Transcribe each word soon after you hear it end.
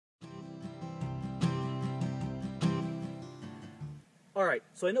Alright,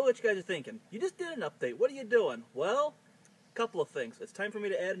 so I know what you guys are thinking. You just did an update. What are you doing? Well, a couple of things. It's time for me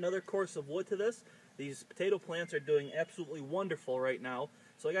to add another course of wood to this. These potato plants are doing absolutely wonderful right now.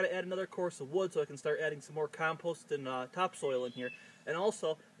 So I got to add another course of wood so I can start adding some more compost and topsoil in here. And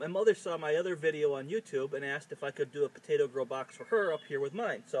also, my mother saw my other video on YouTube and asked if I could do a potato grow box for her up here with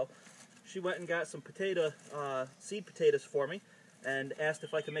mine. So she went and got some seed potatoes for me and asked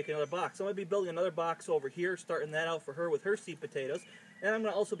if I could make another box. I'm going to be building another box over here, starting that out for her with her seed potatoes. And I'm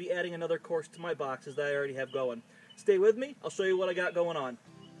going to also be adding another course to my boxes that I already have going. Stay with me. I'll show you what I got going on.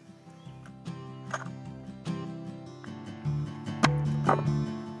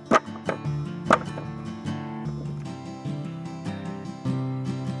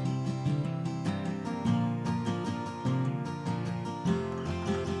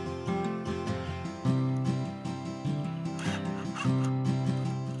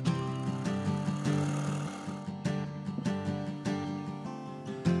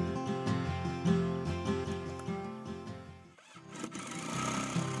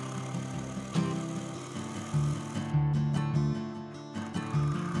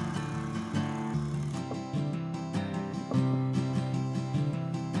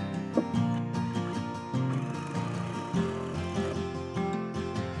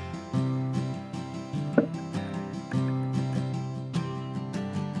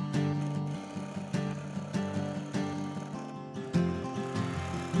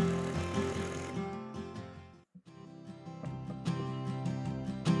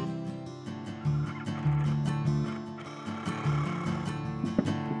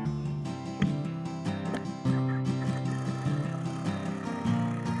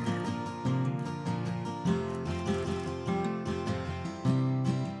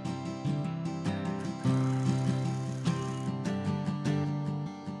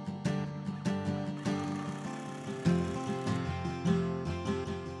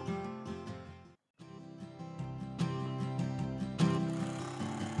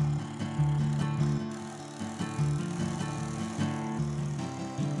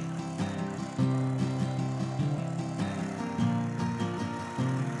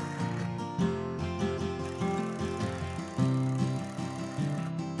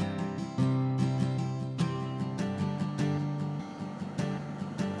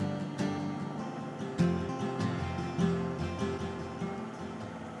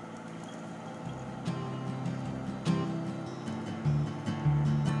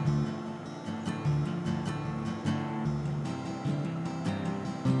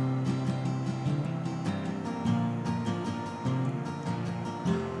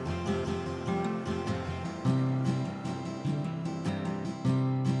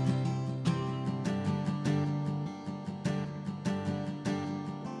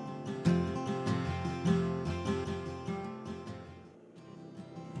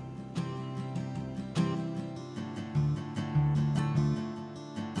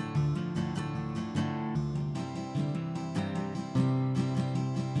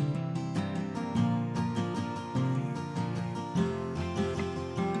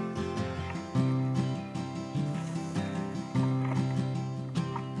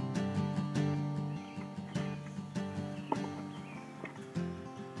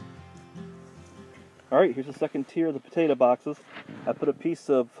 Alright, here's the second tier of the potato boxes. I put a piece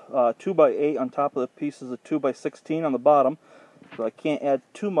of 2x8 on top of the pieces of 2x16 on the bottom, so I can't add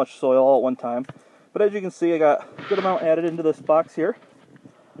too much soil all at one time. But as you can see, I got a good amount added into this box here.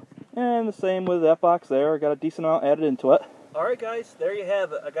 And the same with that box there, I got a decent amount added into it. Alright guys, there you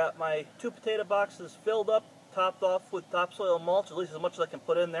have it. I got my 2 potato boxes filled up, topped off with topsoil mulch, at least as much as I can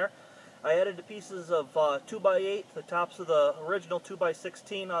put in there. I added the pieces of 2x8 to the tops of the original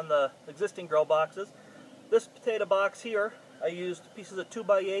 2x16 on the existing grow boxes. This potato box here, I used pieces of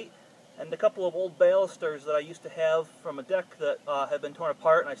 2x8 and a couple of old balusters that I used to have from a deck that had been torn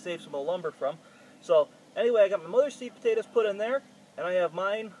apart, and I saved some of the lumber from. So anyway, I got my mother's seed potatoes put in there, and I have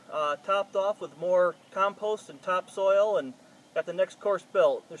mine topped off with more compost and topsoil, and got the next course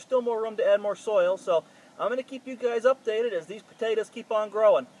built. There's still more room to add more soil, so I'm going to keep you guys updated as these potatoes keep on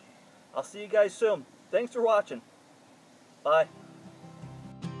growing. I'll see you guys soon. Thanks for watching. Bye.